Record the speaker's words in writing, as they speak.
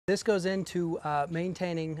This goes into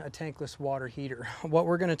maintaining a tankless water heater. What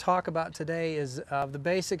we're going to talk about today is the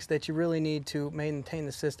basics that you really need to maintain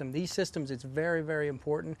the system. These systems, it's very, very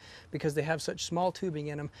important because they have such small tubing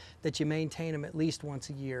in them that you maintain them at least once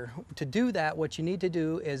a year. To do that, what you need to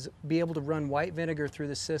do is be able to run white vinegar through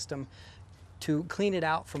the system to clean it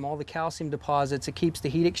out from all the calcium deposits. It keeps the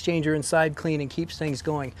heat exchanger inside clean and keeps things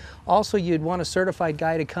going. Also, you'd want a certified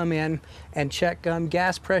guy to come in and check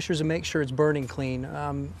gas pressures and make sure it's burning clean,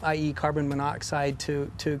 i.e. carbon monoxide,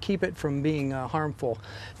 to keep it from being harmful.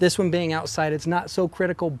 This one being outside, it's not so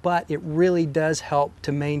critical, but it really does help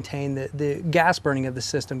to maintain the gas burning of the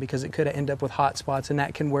system because it could end up with hot spots, and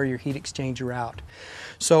that can wear your heat exchanger out.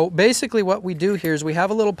 So basically what we do here is we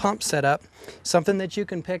have a little pump set up, something that you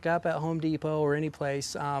can pick up at Home Depot or any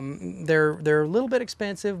place. They're a little bit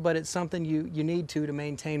expensive, but it's something you need to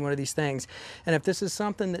maintain one of these things. And if this is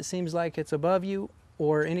something that seems like it's above you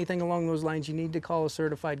or anything along those lines, you need to call a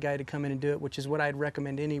certified guy to come in and do it, which is what I'd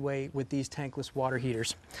recommend anyway with these tankless water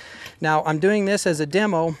heaters. Now, I'm doing this as a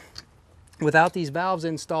demo without these valves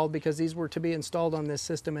installed because these were to be installed on this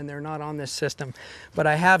system and they're not on this system. But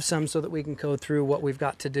I have some so that we can go through what we've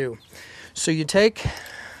got to do. So you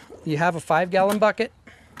have a 5-gallon bucket.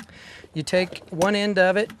 You take one end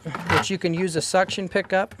of it, which you can use a suction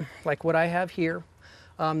pickup like what I have here.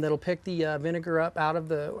 That'll pick the vinegar up out of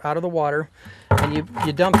the water, and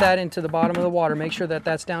you dump that into the bottom of the water. Make sure that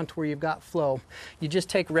that's down to where you've got flow. You just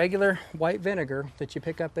take regular white vinegar that you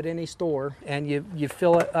pick up at any store and you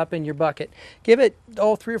fill it up in your bucket. Give it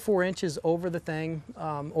 3 or 4 inches over the thing,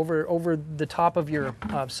 over the top of your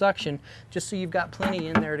suction, just so you've got plenty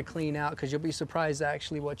in there to clean out, because you'll be surprised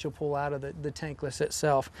actually what you'll pull out of the tankless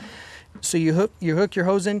itself. So you hook your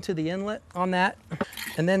hose into the inlet on that,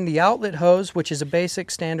 and then the outlet hose, which is a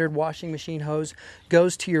basic standard washing machine hose,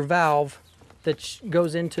 goes to your valve that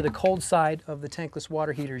goes into the cold side of the tankless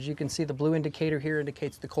water heaters. You can see the blue indicator here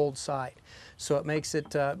indicates the cold side. So it makes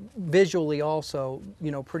it visually also,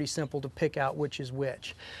 pretty simple to pick out which is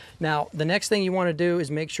which. Now, the next thing you want to do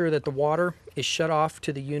is make sure that the water is shut off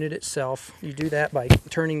to the unit itself. You do that by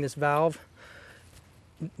turning this valve.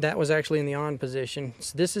 That was actually in the on position.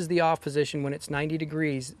 So this is the off position when it's 90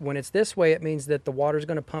 degrees. When it's this way, it means that the water is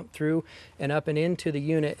going to pump through and up and into the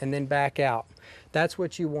unit and then back out. That's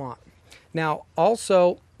what you want. Now,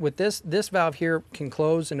 also, with this valve here can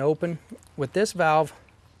close and open. With this valve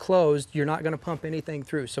closed, you're not going to pump anything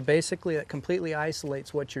through. So basically, it completely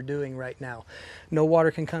isolates what you're doing right now. No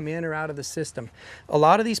water can come in or out of the system. A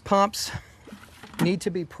lot of these pumps need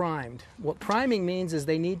to be primed. What priming means is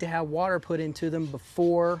they need to have water put into them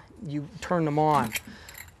before you turn them on.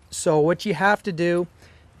 So what you have to do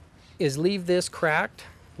is leave this cracked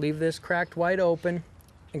wide open,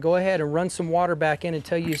 and go ahead and run some water back in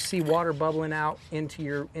until you see water bubbling out into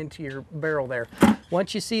your barrel there.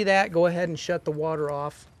 Once you see that, go ahead and shut the water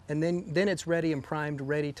off, and then it's ready and primed,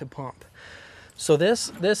 ready to pump. So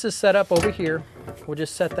this is set up over here. We'll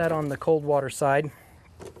just set that on the cold water side.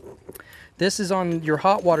 This is on your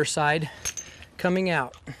hot water side coming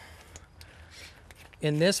out.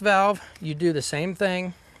 In this valve, you do the same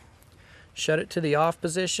thing. Shut it to the off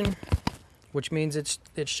position, which means it's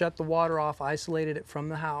shut the water off, isolated it from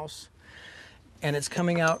the house, and it's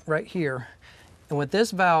coming out right here. And with this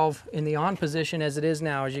valve in the on position as it is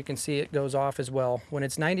now, as you can see, it goes off as well. When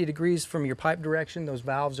it's 90 degrees from your pipe direction, those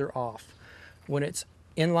valves are off. When it's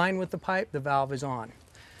in line with the pipe, the valve is on.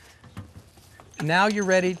 Now you're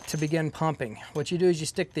ready to begin pumping. What you do is you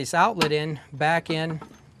stick this outlet back in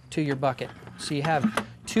to your bucket. So you have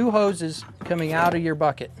 2 hoses coming out of your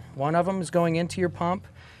bucket. One of them is going into your pump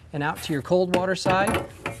and out to your cold water side.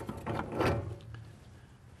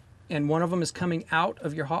 And one of them is coming out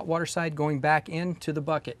of your hot water side going back into the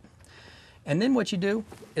bucket. And then what you do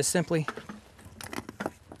is simply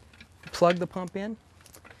plug the pump in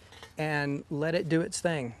and let it do its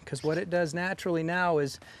thing. Because what it does naturally now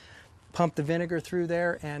is pump the vinegar through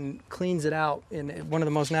there and cleans it out in one of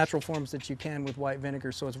the most natural forms that you can with white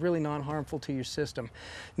vinegar, so it's really non-harmful to your system.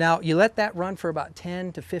 Now, you let that run for about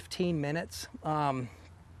 10 to 15 minutes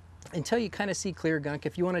until you kind of see clear gunk.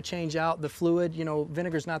 If you want to change out the fluid,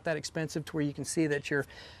 vinegar's not that expensive to where you can see that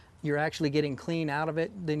you're actually getting clean out of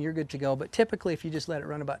it, then you're good to go. But typically, if you just let it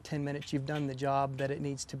run about 10 minutes, you've done the job that it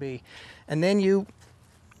needs to be. And then you,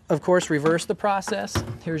 of course, reverse the process.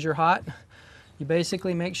 Here's your hot. You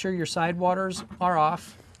basically make sure your side waters are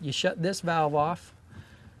off. You shut this valve off.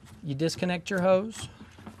 You disconnect your hose,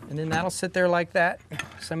 and then that'll sit there like that.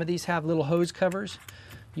 Some of these have little hose covers.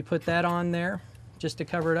 You put that on there just to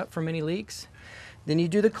cover it up from any leaks. Then you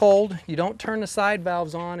do the cold. You don't turn the side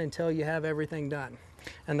valves on until you have everything done.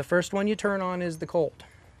 And the first one you turn on is the cold.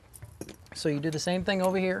 So you do the same thing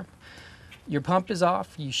over here. Your pump is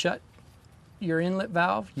off, you shut your inlet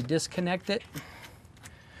valve, you disconnect it,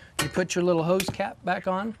 you put your little hose cap back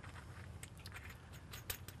on.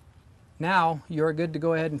 Now you're good to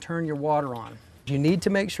go ahead and turn your water on. You need to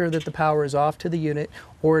make sure that the power is off to the unit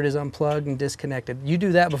or it is unplugged and disconnected. You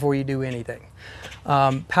do that before you do anything.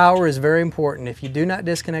 Power is very important. If you do not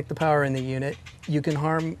disconnect the power in the unit, you can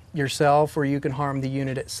harm yourself or you can harm the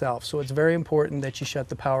unit itself. So it's very important that you shut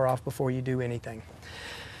the power off before you do anything.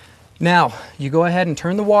 Now, you go ahead and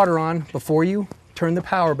turn the water on before you turn the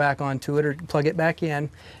power back onto it or plug it back in,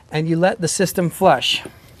 and you let the system flush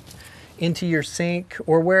into your sink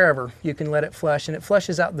or wherever. You can let it flush, and it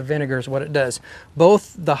flushes out the vinegar is what it does.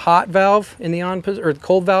 Both the hot valve in the on or the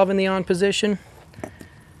cold valve in the on position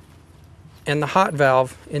and the hot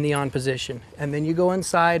valve in the on position. And then you go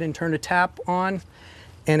inside and turn a tap on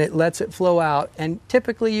and it lets it flow out. And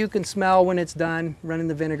typically you can smell when it's done running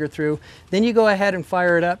the vinegar through. Then you go ahead and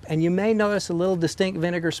fire it up, and you may notice a little distinct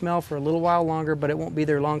vinegar smell for a little while longer, but it won't be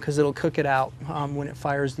there long because it'll cook it out when it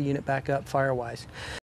fires the unit back up fire-wise.